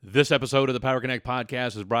This episode of the Power Connect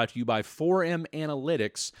podcast is brought to you by 4M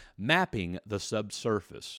Analytics, mapping the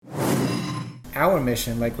subsurface. Our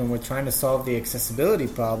mission, like when we're trying to solve the accessibility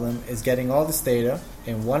problem, is getting all this data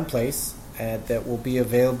in one place that will be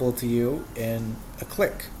available to you in a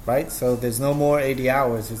click, right? So there's no more 80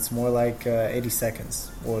 hours, it's more like 80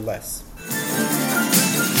 seconds or less.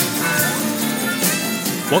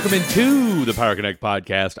 Welcome into the Power Connect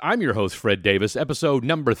podcast. I'm your host, Fred Davis, episode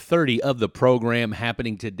number 30 of the program,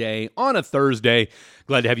 happening today on a Thursday.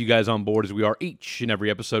 Glad to have you guys on board as we are each and every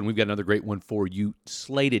episode. And we've got another great one for you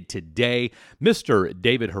slated today. Mr.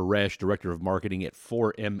 David Horesh, Director of Marketing at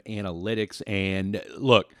 4M Analytics. And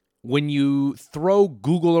look, when you throw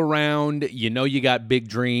Google around, you know you got big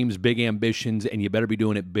dreams, big ambitions, and you better be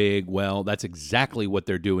doing it big. Well, that's exactly what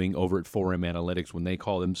they're doing over at 4M Analytics when they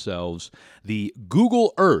call themselves the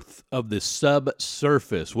Google Earth of the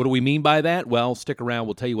subsurface. What do we mean by that? Well, stick around.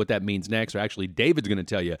 We'll tell you what that means next, or actually David's going to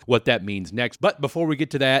tell you what that means next. But before we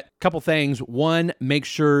get to that, a couple things. One, make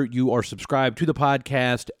sure you are subscribed to the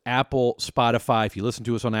podcast, Apple, Spotify. If you listen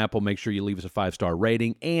to us on Apple, make sure you leave us a 5-star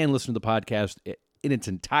rating and listen to the podcast in its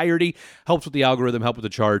entirety. Helps with the algorithm, help with the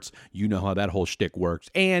charts. You know how that whole shtick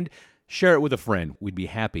works. And share it with a friend. We'd be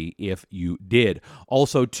happy if you did.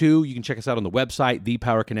 Also, too, you can check us out on the website,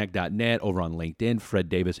 thepowerconnect.net, over on LinkedIn, Fred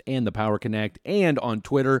Davis and The Power Connect, and on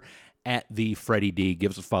Twitter, at the Freddie D.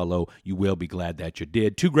 Give us a follow. You will be glad that you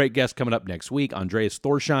did. Two great guests coming up next week. Andreas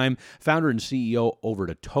Thorsheim, founder and CEO over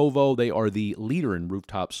at Tovo. They are the leader in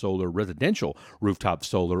rooftop solar, residential rooftop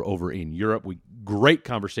solar over in Europe. Great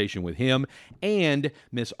conversation with him. And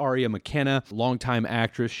Miss Aria McKenna, longtime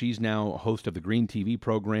actress. She's now host of the Green TV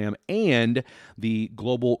program, and the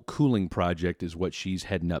Global Cooling Project is what she's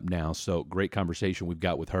heading up now. So great conversation we've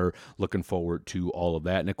got with her. Looking forward to all of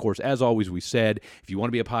that. And of course, as always, we said, if you want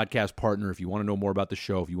to be a podcast partner, if you want to know more about the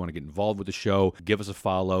show, if you want to get involved with the show, give us a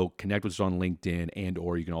follow, connect with us on LinkedIn, and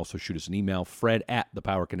or you can also shoot us an email,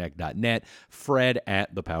 fred@thepowerconnect.net,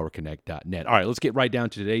 fred@thepowerconnect.net. All right, let's get right down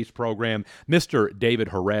to today's program. Mr. David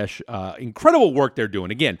Horesh, incredible work they're doing.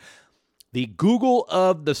 Again, the Google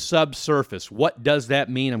of the subsurface. What does that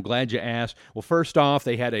mean? I'm glad you asked. Well, first off,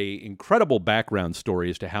 they had an incredible background story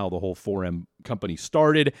as to how the whole 4M company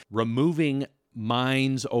started, removing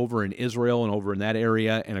mines over in Israel and over in that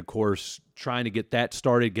area, and of course trying to get that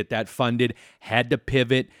started, get that funded, had to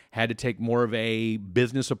pivot, had to take more of a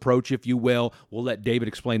business approach, if you will. We'll let David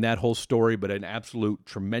explain that whole story, but an absolute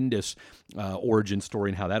tremendous origin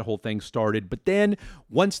story and how that whole thing started. But then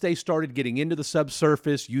once they started getting into the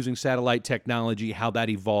subsurface using satellite technology, how that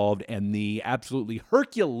evolved, and the absolutely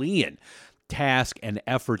Herculean task and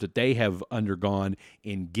effort that they have undergone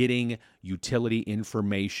in getting utility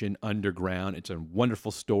information underground. It's a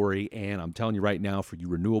wonderful story, and I'm telling you right now, for you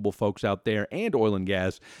renewable folks out there and oil and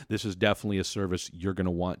gas, this is definitely a service you're going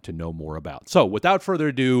to want to know more about. So without further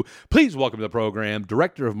ado, please welcome to the program,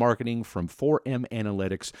 Director of Marketing from 4M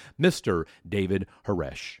Analytics, Mr. David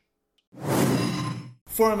Horesh. 4M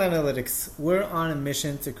Analytics, we're on a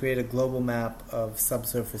mission to create a global map of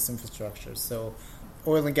subsurface infrastructure. So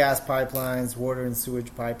oil and gas pipelines, water and sewage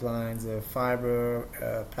pipelines,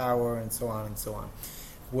 fiber, power, and so on and so on.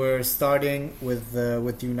 We're starting with the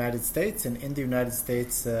United States, and in the United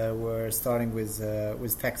States, we're starting with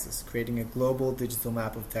Texas, creating a global digital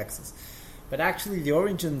map of Texas. But actually, the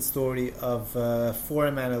origin story of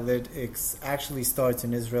 4M Analytics actually starts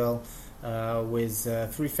in Israel with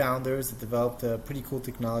three founders that developed a pretty cool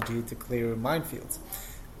technology to clear minefields.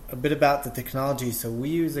 A bit about the technology. So we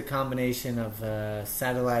use a combination of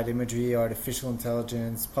satellite imagery, artificial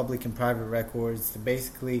intelligence, public and private records to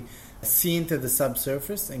basically see into the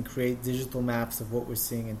subsurface and create digital maps of what we're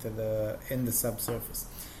seeing in the subsurface.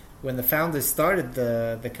 When the founders started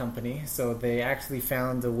the company, so they actually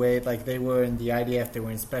found a way, like they were in the IDF, they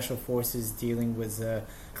were in special forces dealing with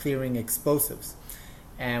clearing explosives.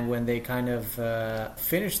 And when they kind of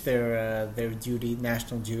finished their duty,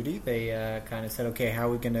 national duty, they kind of said, okay, how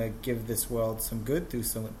are we going to give this world some good, do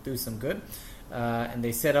some good? And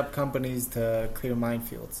they set up companies to clear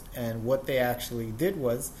minefields. And what they actually did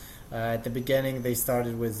was, at the beginning, they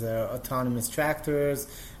started with autonomous tractors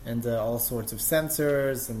and all sorts of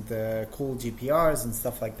sensors and cool GPRs and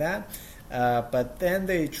stuff like that. But then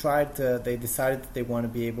they decided that they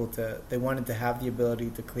wanted to have the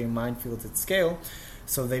ability to clear minefields at scale.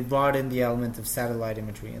 So they brought in the element of satellite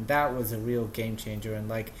imagery, and that was a real game changer. And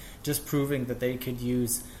like just proving that they could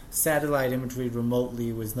use satellite imagery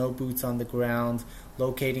remotely with no boots on the ground,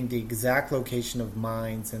 locating the exact location of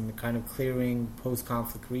mines and kind of clearing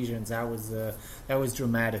post-conflict regions. That was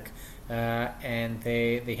dramatic. And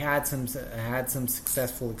they had some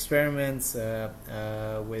successful experiments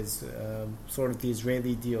with sort of the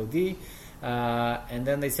Israeli DoD, and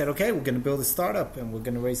then they said, okay, we're going to build a startup and we're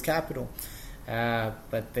going to raise capital.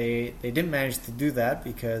 But they didn't manage to do that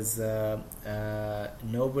because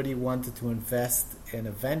nobody wanted to invest in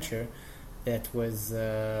a venture that was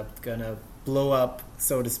going to blow up,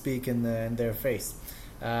 so to speak, in their face.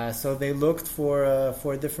 So they looked for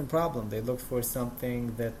a different problem. They looked for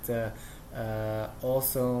something that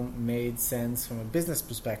also made sense from a business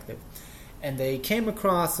perspective. And they came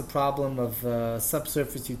across a problem of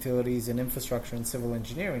subsurface utilities and infrastructure and civil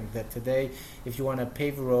engineering, that today, if you want to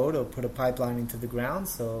pave a road or put a pipeline into the ground,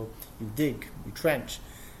 so you dig, you trench.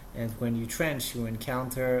 And when you trench, you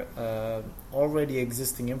encounter already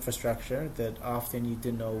existing infrastructure that often you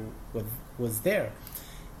didn't know was there.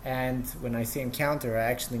 And when I say encounter, I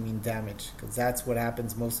actually mean damage, because that's what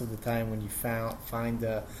happens most of the time when you find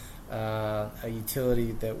a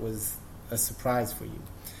utility that was a surprise for you.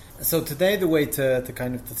 So today the way to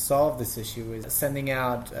solve this issue is sending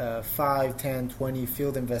out 5, 10, 20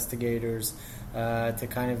 field investigators to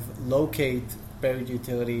kind of locate buried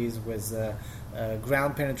utilities with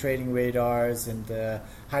ground penetrating radars and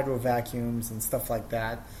hydro vacuums and stuff like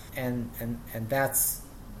that. And that's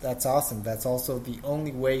awesome. That's also the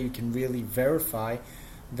only way you can really verify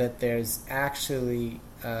that there's actually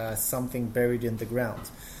something buried in the ground.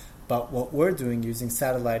 But what we're doing using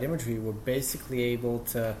satellite imagery, we're basically able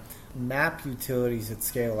to map utilities at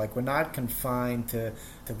scale. Like, we're not confined to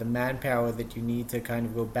the manpower that you need to kind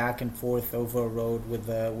of go back and forth over a road with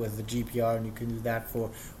the GPR, and you can do that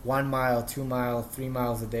for 1 mile, 2 miles, 3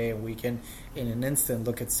 miles a day, and we can in an instant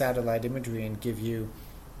look at satellite imagery and give you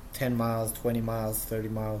 10 miles, 20 miles, 30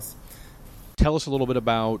 miles. Tell us a little bit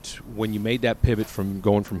about when you made that pivot from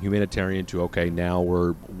going from humanitarian to, okay, now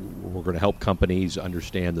we're going to help companies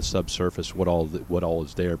understand the subsurface, what all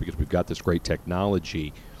is there, because we've got this great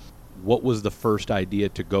technology. What was the first idea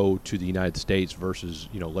to go to the United States versus,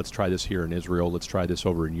 let's try this here in Israel, let's try this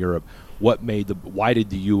over in Europe? Why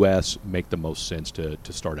did the U.S. make the most sense to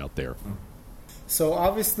start out there? So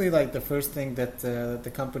obviously, like, the first thing that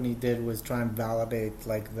the company did was try and validate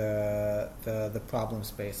like the problem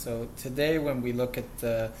space. So today, when we look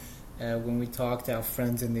at when we talk to our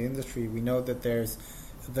friends in the industry, we know that there's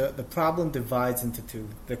the problem divides into two.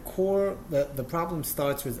 The problem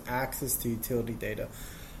starts with access to utility data.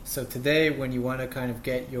 So today, when you want to kind of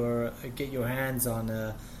get your hands on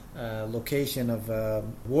a location of a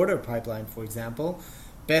water pipeline, for example.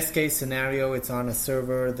 Best case scenario, it's on a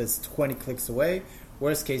server that's 20 clicks away.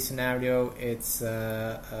 Worst case scenario, it's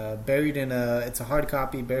buried it's a hard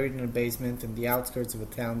copy buried in a basement in the outskirts of a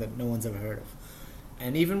town that no one's ever heard of.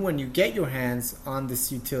 And even when you get your hands on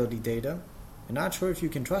this utility data, you're not sure if you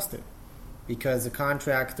can trust it, because the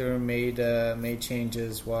contractor made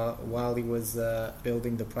changes while he was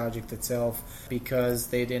building the project itself, because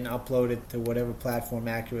they didn't upload it to whatever platform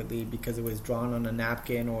accurately, because it was drawn on a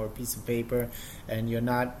napkin or a piece of paper, and you're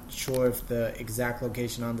not sure if the exact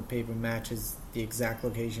location on the paper matches the exact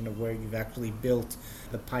location of where you've actually built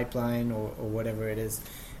the pipeline or whatever it is.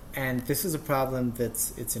 And this is a problem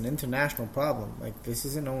it's an international problem. Like, this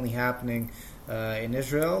isn't only happening in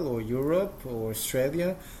Israel or Europe or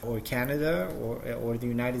Australia or Canada or the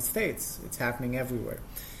United States. It's happening everywhere.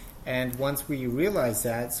 And once we realized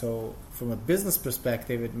that, so from a business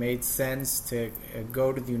perspective, it made sense to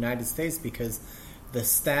go to the United States, because the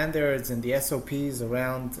standards and the SOPs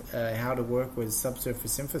around how to work with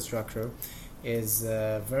subsurface infrastructure is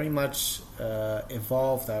very much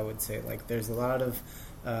evolved, I would say. Like, there's a lot of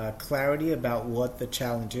clarity about what the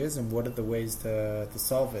challenge is and what are the ways to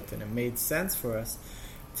solve it, and it made sense for us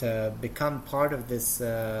to become part of this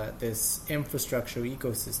infrastructure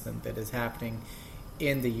ecosystem that is happening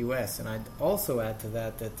in the U.S. And I'd also add to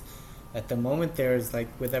that at the moment, there's, like,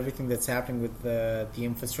 with everything that's happening with the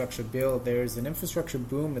infrastructure bill, there's an infrastructure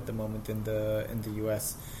boom at the moment in the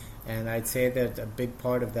U.S. And I'd say that a big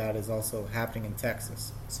part of that is also happening in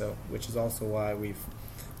Texas, so which is also why we've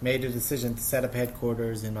made a decision to set up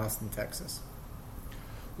headquarters in Austin, Texas.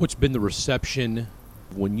 What's been the reception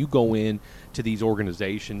when you go in to these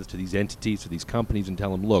organizations, to these entities, to these companies, and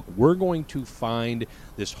tell them, look, we're going to find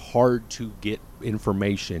this hard-to-get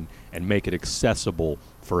information and make it accessible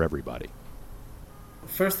for everybody?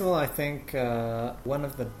 First of all, I think one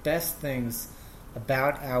of the best things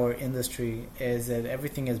about our industry is that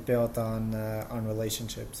everything is built on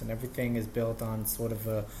relationships, and everything is built on sort of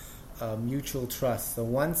a mutual trust. So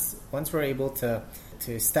once we're able to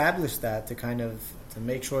establish that, to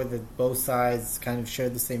make sure that both sides kind of share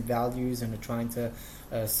the same values and are trying to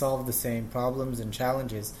solve the same problems and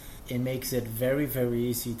challenges, it makes it very, very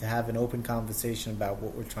easy to have an open conversation about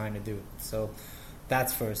what we're trying to do. So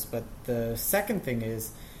that's first. But the second thing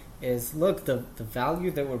is look, the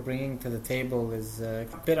value that we're bringing to the table is a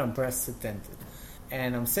bit unprecedented.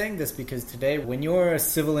 And I'm saying this because today, when you're a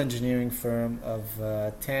civil engineering firm of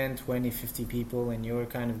 10, 20, 50 people, and you're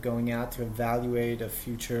kind of going out to evaluate a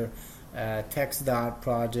future text dot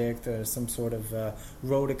project or some sort of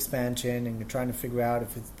road expansion, and you're trying to figure out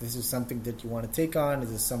if this is something that you want to take on,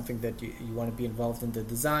 is this something that you want to be involved in the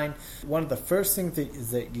design, one of the first things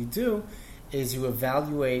that you do is you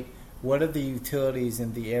evaluate what are the utilities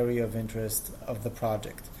in the area of interest of the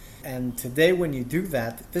project. And today when you do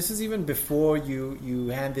that, this is even before you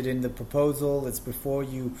handed in the proposal, it's before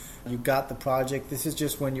you got the project, this is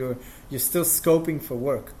just when you're still scoping for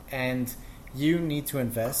work. And you need to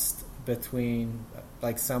invest between,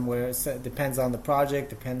 like somewhere, so it depends on the project,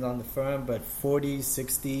 depends on the firm, but 40,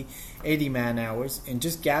 60, 80 man hours in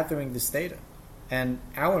just gathering this data. And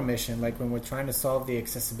our mission, like when we're trying to solve the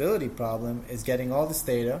accessibility problem, is getting all this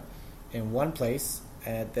data in one place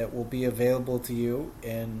that will be available to you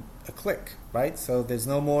in a click, right? So there's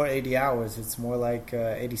no more 80 hours, it's more like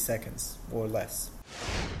 80 seconds or less.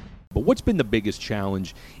 But what's been the biggest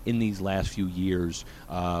challenge in these last few years?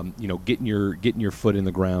 Getting your foot in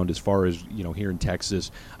the ground as far as here in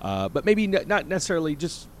Texas, but maybe not necessarily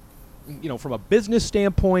just from a business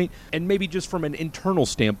standpoint, and maybe just from an internal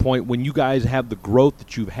standpoint. When you guys have the growth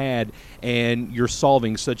that you've had, and you're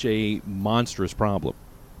solving such a monstrous problem.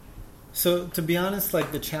 So to be honest,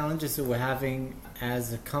 like the challenges that we're having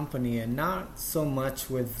as a company, and not so much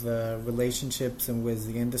with relationships and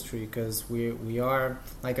with the industry, because we are,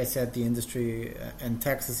 like I said, the industry and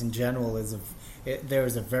Texas in general there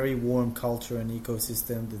is a very warm culture and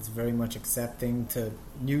ecosystem that's very much accepting to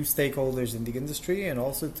new stakeholders in the industry and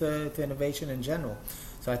also to innovation in general.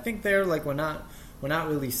 So I think we're not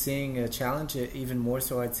really seeing a challenge. Even more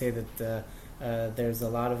so, I'd say that there's a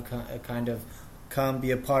lot of kind of come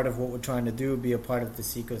be a part of what we're trying to do, be a part of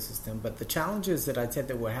this ecosystem. But the challenges that I said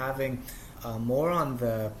that we're having more on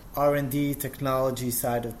the R&D technology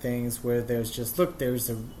side of things, where there's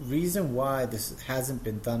a reason why this hasn't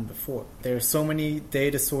been done before. There's so many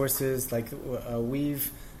data sources, like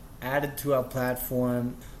we've added to our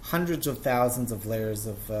platform hundreds of thousands of layers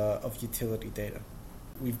of utility data.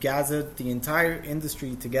 We've gathered the entire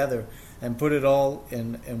industry together and put it all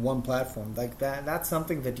in one platform. Like that's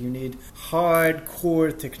something that you need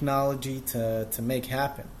hardcore technology to make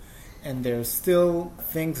happen. And there's still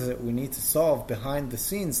things that we need to solve behind the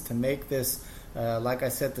scenes to make this, like I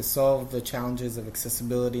said, to solve the challenges of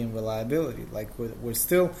accessibility and reliability. Like there's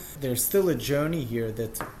still a journey here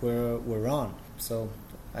that we're on. So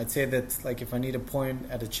I'd say that, like, if I need to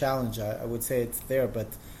point at a challenge, I would say it's there. But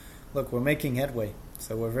look, we're making headway.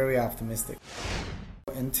 So we're very optimistic.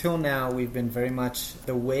 Until now, we've been very much,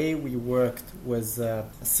 the way we worked was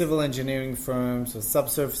civil engineering firms or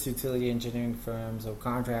subsurface utility engineering firms or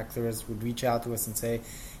contractors would reach out to us and say,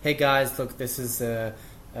 hey guys, look, this is the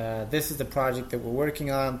project that we're working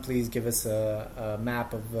on. Please give us a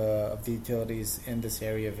map of the utilities in this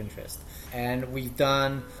area of interest. And we've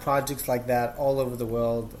done projects like that all over the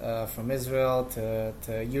world, from Israel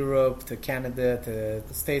to Europe to Canada to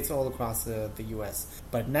the States, all across the U.S.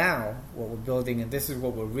 But now what we're building, and this is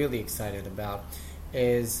what we're really excited about,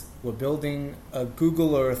 is we're building a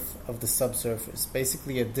Google Earth of the subsurface,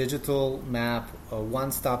 basically a digital map, a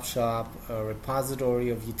one-stop shop, a repository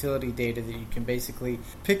of utility data that you can basically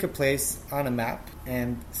pick a place on a map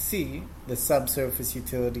and see the subsurface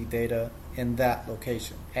utility data in that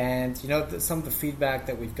location. And some of the feedback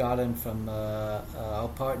that we've gotten from our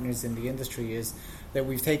partners in the industry is that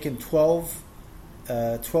we've taken 12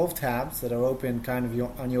 tabs that are open kind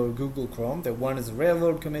of on your Google Chrome. That one is the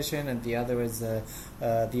Railroad Commission and the other is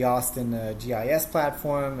the Austin GIS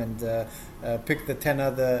platform, and pick the 10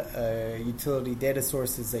 other utility data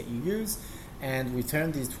sources that you use, and we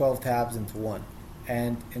turn these 12 tabs into one.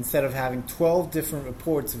 And instead of having 12 different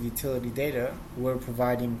reports of utility data, we're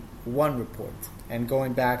providing one report. And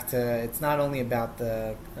going back to, it's not only about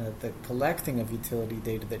the collecting of utility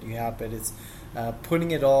data that you have, but it's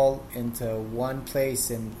putting it all into one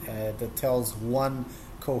place and that tells one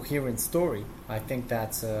coherent story. I think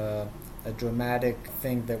that's a dramatic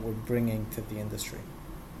thing that we're bringing to the industry.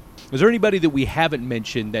 Is there anybody that we haven't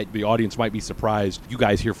mentioned that the audience might be surprised you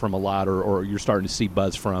guys hear from a lot, or you're starting to see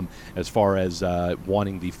buzz from as far as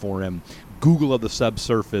wanting the 4M Google of the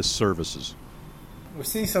subsurface services? We're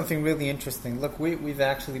seeing something really interesting. Look, we've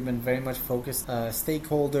actually been very much focused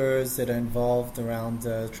stakeholders that are involved around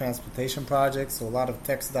transportation projects, so a lot of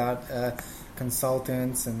TxDOT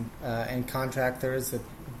consultants and contractors.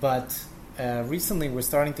 But recently we're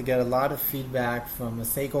starting to get a lot of feedback from the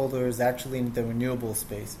stakeholders actually in the renewable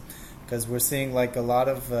space, because we're seeing like a lot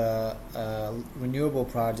of renewable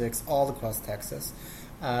projects all across Texas.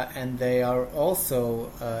 And they are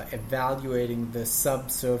also evaluating the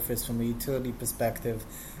subsurface from a utility perspective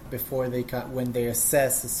before when they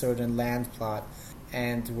assess a certain land plot.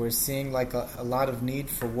 And we're seeing like a lot of need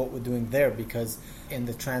for what we're doing there, because in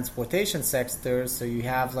the transportation sector, so you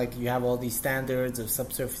have all these standards of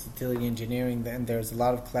subsurface utility engineering, and there's a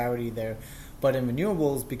lot of clarity there. But in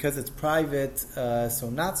renewables, because it's private,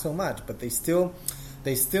 so not so much, but they still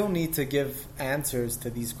need to give answers to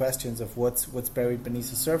these questions of what's buried beneath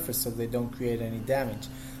the surface so they don't create any damage.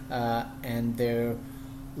 And they're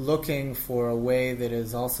looking for a way that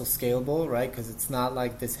is also scalable, right? Because it's not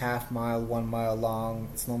like this half mile, 1 mile long.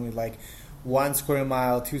 It's normally like 1 square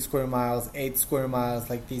mile, 2 square miles, 8 square miles.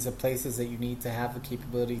 Like these are places that you need to have the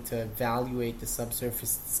capability to evaluate the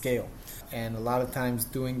subsurface scale. And a lot of times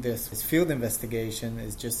doing this field investigation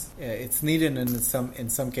is just it's needed in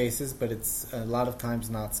some cases, but it's a lot of times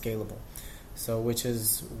not scalable. So which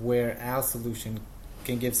is where our solution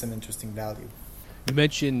can give some interesting value. You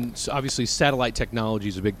mentioned obviously satellite technology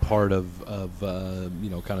is a big part of kind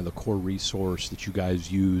of the core resource that you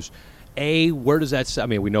guys use. Where does that? I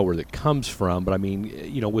mean, we know where that comes from, but I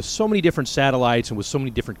mean, with so many different satellites and with so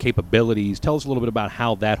many different capabilities, tell us a little bit about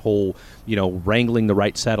how that whole, wrangling the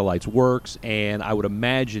right satellites works. And I would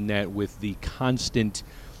imagine that with the constant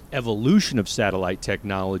evolution of satellite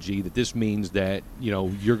technology, that this means that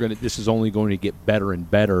this is only going to get better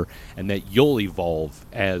and better, and that you'll evolve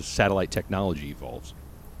as satellite technology evolves.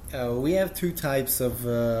 We have two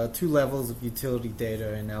levels of utility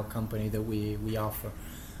data in our company that we offer.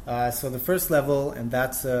 So the first level, and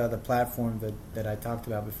that's the platform that I talked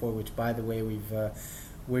about before, which, by the way,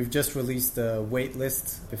 we've just released a wait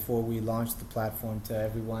list before we launched the platform to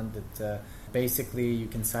everyone that basically you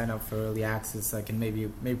can sign up for early access. Maybe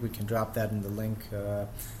we can drop that in the link.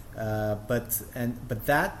 But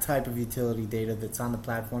that type of utility data that's on the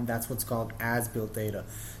platform, that's what's called as-built data.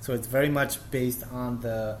 So it's very much based on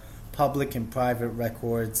the public and private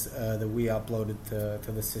records that we uploaded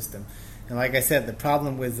to the system. And like I said, the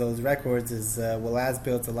problem with those records is,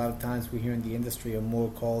 as-built, a lot of times we hear in the industry are more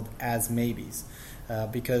called as-maybes.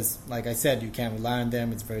 Because, like I said, you can't rely on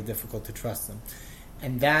them. It's very difficult to trust them.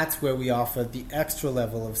 And that's where we offer the extra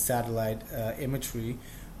level of satellite imagery,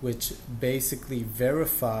 which basically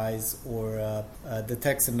verifies or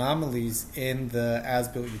detects anomalies in the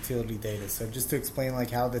as-built utility data. So just to explain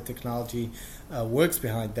like how the technology works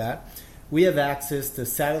behind that, we have access to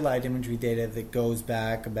satellite imagery data that goes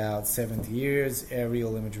back about 70 years,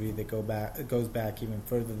 aerial imagery that goes back even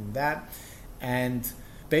further than that. And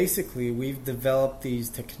basically, we've developed these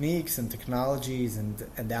techniques and technologies and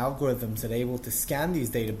algorithms that are able to scan these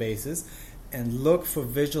databases and look for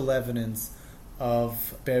visual evidence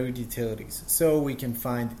of buried utilities. So we can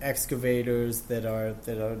find excavators that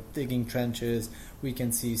are digging trenches. We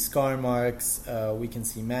can see scar marks. We can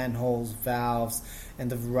see manholes, valves, and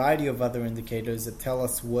a variety of other indicators that tell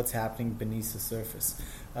us what's happening beneath the surface.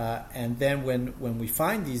 And then when we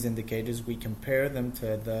find these indicators, we compare them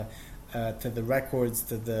to the records,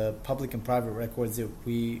 to the public and private records that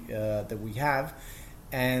we have,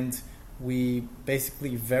 and we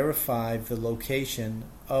basically verify the location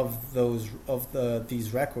of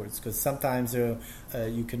these records, because sometimes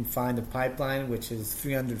you can find a pipeline which is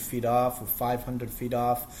 300 feet off or 500 feet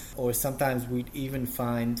off, or sometimes we'd even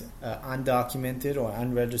find undocumented or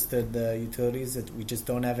unregistered utilities that we just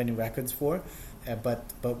don't have any records for, but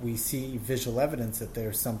we see visual evidence that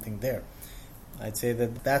there's something there. I'd say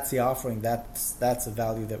that's the offering. That's the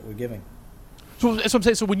value that we're giving. So that's what I'm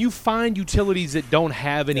saying. So when you find utilities that don't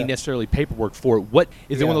have any necessarily paperwork for it, what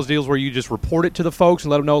is it one of those deals where you just report it to the folks and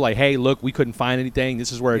let them know, like, hey, look, we couldn't find anything.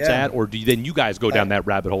 This is where it's at, or then you guys go down that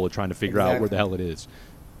rabbit hole of trying to figure out where the hell it is?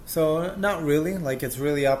 So not really. Like it's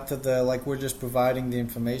really up to we're just providing the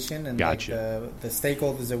information, and gotcha. The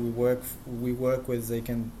stakeholders that we work with, they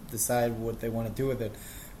can decide what they want to do with it.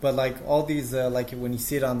 But like all these, like when you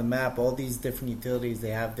see it on the map, all these different utilities, they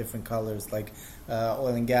have different colors. Like oil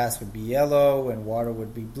and gas would be yellow, and water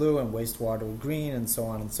would be blue, and wastewater would green, and so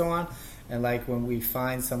on and so on. And like when we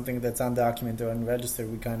find something that's undocumented or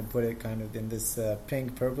unregistered, we kind of put it kind of in this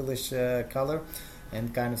pink, purplish color.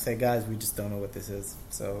 and kind of say, guys, we just don't know what this is.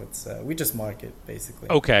 So it's we just market, basically.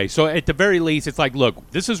 Okay, so at the very least, it's like, look,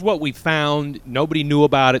 this is what we found. Nobody knew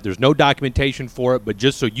about it. There's no documentation for it, but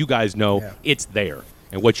just so you guys know, it's there.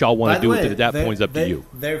 And what y'all want to do with it at that point is up to you.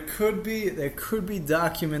 There could be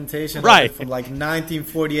documentation right. from like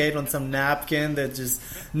 1948 on some napkin that just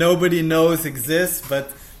nobody knows exists,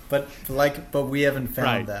 but we haven't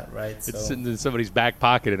found that, right? It's sitting in somebody's back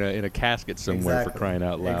pocket in a casket somewhere, for crying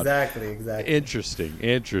out loud. Exactly.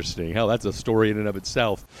 Interesting. Hell, that's a story in and of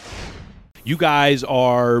itself. You guys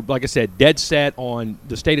are, like I said, dead set on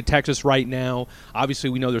the state of Texas right now. Obviously,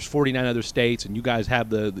 we know there's 49 other states, and you guys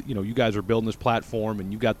have you guys are building this platform,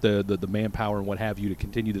 and you got the manpower and what have you to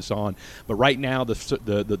continue this on. But right now,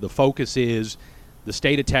 the focus is the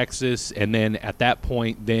state of Texas, and then at that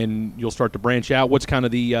point, then you'll start to branch out. What's kind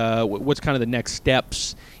of the next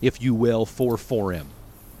steps, if you will, for 4M?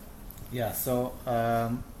 Yeah. So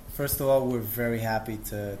first of all, we're very happy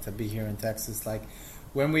to be here in Texas. Like,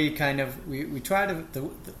 when we try to,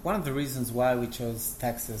 one of the reasons why we chose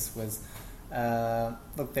Texas was,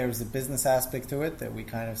 look, there's a business aspect to it that we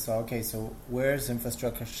kind of saw, okay, so where's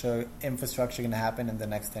infrastructure going to happen in the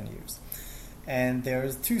next 10 years? And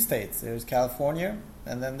there's two states. There's California,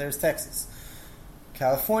 and then there's Texas.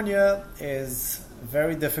 California is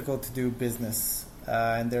very difficult to do business,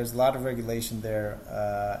 and there's a lot of regulation there,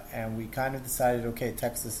 and we kind of decided, okay,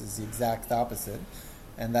 Texas is the exact opposite,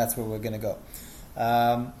 and that's where we're going to go.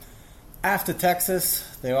 After Texas,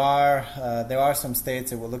 there are some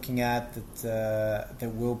states that we're looking at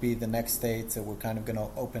that will be the next states that we're kind of going to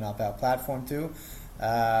open up our platform to,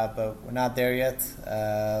 but we're not there yet.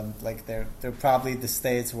 Like they're probably the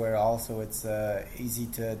states where also it's easy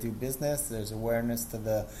to do business. There's awareness to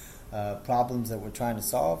the problems that we're trying to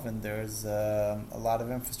solve, and there's a lot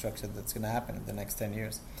of infrastructure that's going to happen in the next 10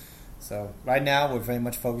 years. So right now, we're very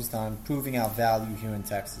much focused on proving our value here in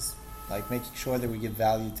Texas. Like making sure that we give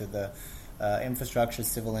value to the infrastructure,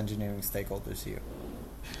 civil engineering stakeholders here.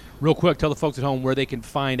 Real quick, tell the folks at home where they can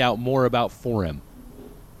find out more about 4M.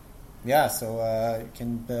 Yeah, so you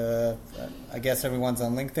can. I guess everyone's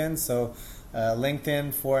on LinkedIn. So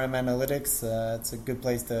LinkedIn, 4M Analytics. It's a good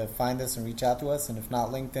place to find us and reach out to us. And if not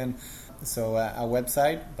LinkedIn, so our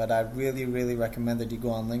website. But I really, really recommend that you go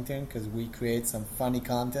on LinkedIn because we create some funny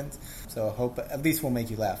content. So I hope at least we'll make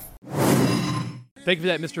you laugh. Thank you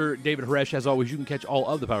for that, Mr. David Horesh. As always, you can catch all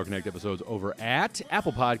of the Power Connect episodes over at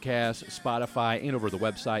Apple Podcasts, Spotify, and over the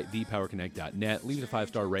website, thepowerconnect.net. Leave us a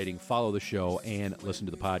 5-star rating, follow the show, and listen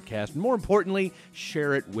to the podcast. And more importantly,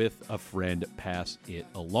 share it with a friend. Pass it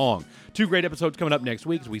along. 2 great episodes coming up next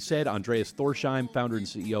week. As we said, Andreas Thorsheim, founder and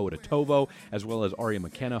CEO at Atovo, as well as Aria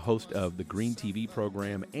McKenna, host of the Green TV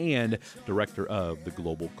program and director of the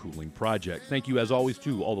Global Cooling Project. Thank you, as always,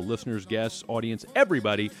 to all the listeners, guests, audience,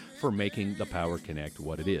 everybody for making the Power Connect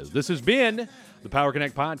what it is. This has been the Power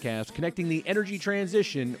Connect podcast, connecting the energy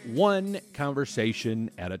transition one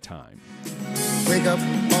conversation at a time. Wake up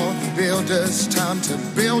all the builders, time to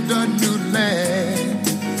build a new land.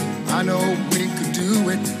 I know we could do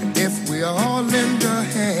it if we all lend a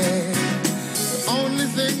hand. The only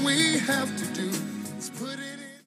thing we have to do